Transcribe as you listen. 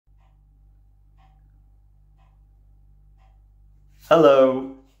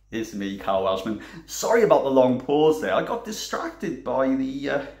Hello, it's me, Carl Welshman. Sorry about the long pause there. I got distracted by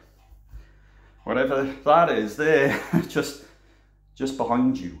the, whatever that is there, just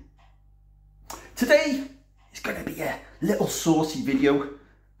behind you. Today is going to be a little saucy video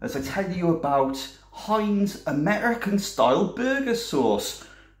as I tell you about Heinz American style burger sauce.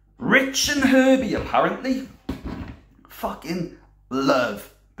 Rich and herby, apparently. Fucking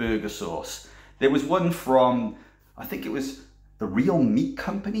love burger sauce. There was one from, I think it was the Real Meat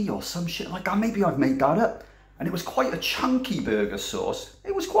Company or some shit like that. Maybe I've made that up. And it was quite a chunky burger sauce.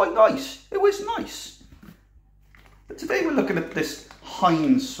 It was quite nice. It was nice. But today we're looking at this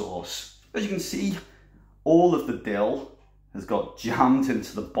Heinz sauce. As you can see, all of the dill has got jammed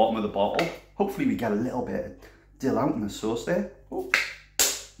into the bottom of the bottle. Hopefully we get a little bit of dill out in the sauce there. Oh.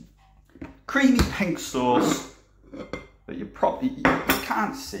 Creamy pink sauce that you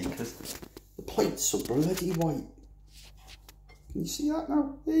can't see because the plate's so bloody white. Can you see that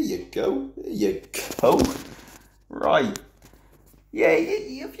now? There you go. There you go. Right. Yeah,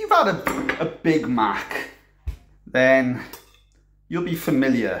 if you've had a Big Mac, then you'll be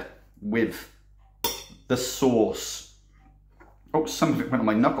familiar with the sauce. Oh, some of it went on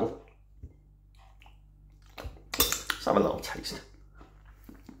my knuckle. Let's have a little taste.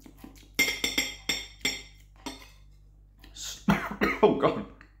 Oh God,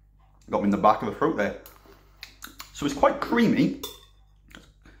 got me in the back of the throat there. So it's quite creamy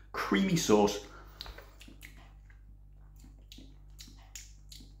sauce.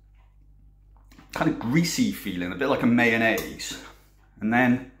 Kind of greasy feeling, a bit like a mayonnaise. And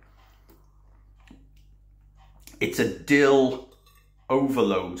then it's a dill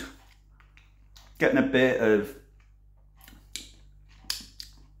overload. Getting a bit of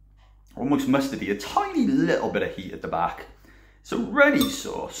almost mustardy, a tiny little bit of heat at the back. It's a runny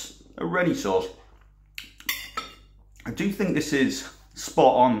sauce, I do think this is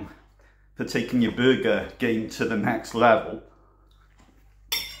spot on for taking your burger game to the next level.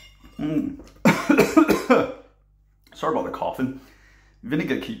 Sorry about the coughing.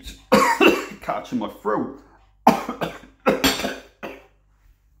 Vinegar keeps catching my throat.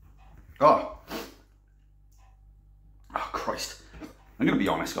 Oh, Christ. I'm going to be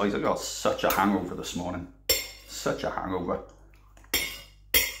honest, guys. I got such a hangover this morning. Such a hangover.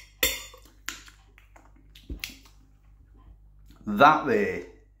 That there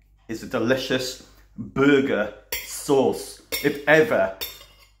is a delicious burger sauce. If ever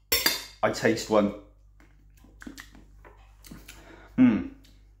I taste one.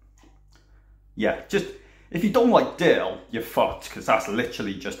 Yeah, just, if you don't like dill, you're fucked, because that's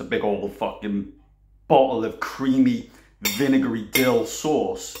literally just a big old fucking bottle of creamy, vinegary dill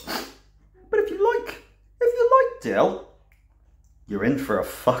sauce. But if you like dill, you're in for a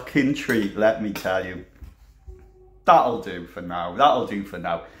fucking treat, let me tell you. That'll do for now. That'll do for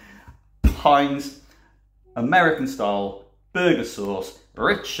now. Heinz American style burger sauce,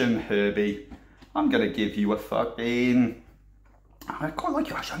 rich and herby. I'm gonna give you a fucking, I quite like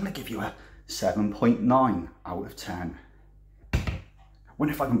it actually. I'm gonna give you a 7.9 out of 10. I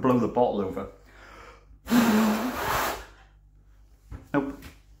wonder if I can blow the bottle over.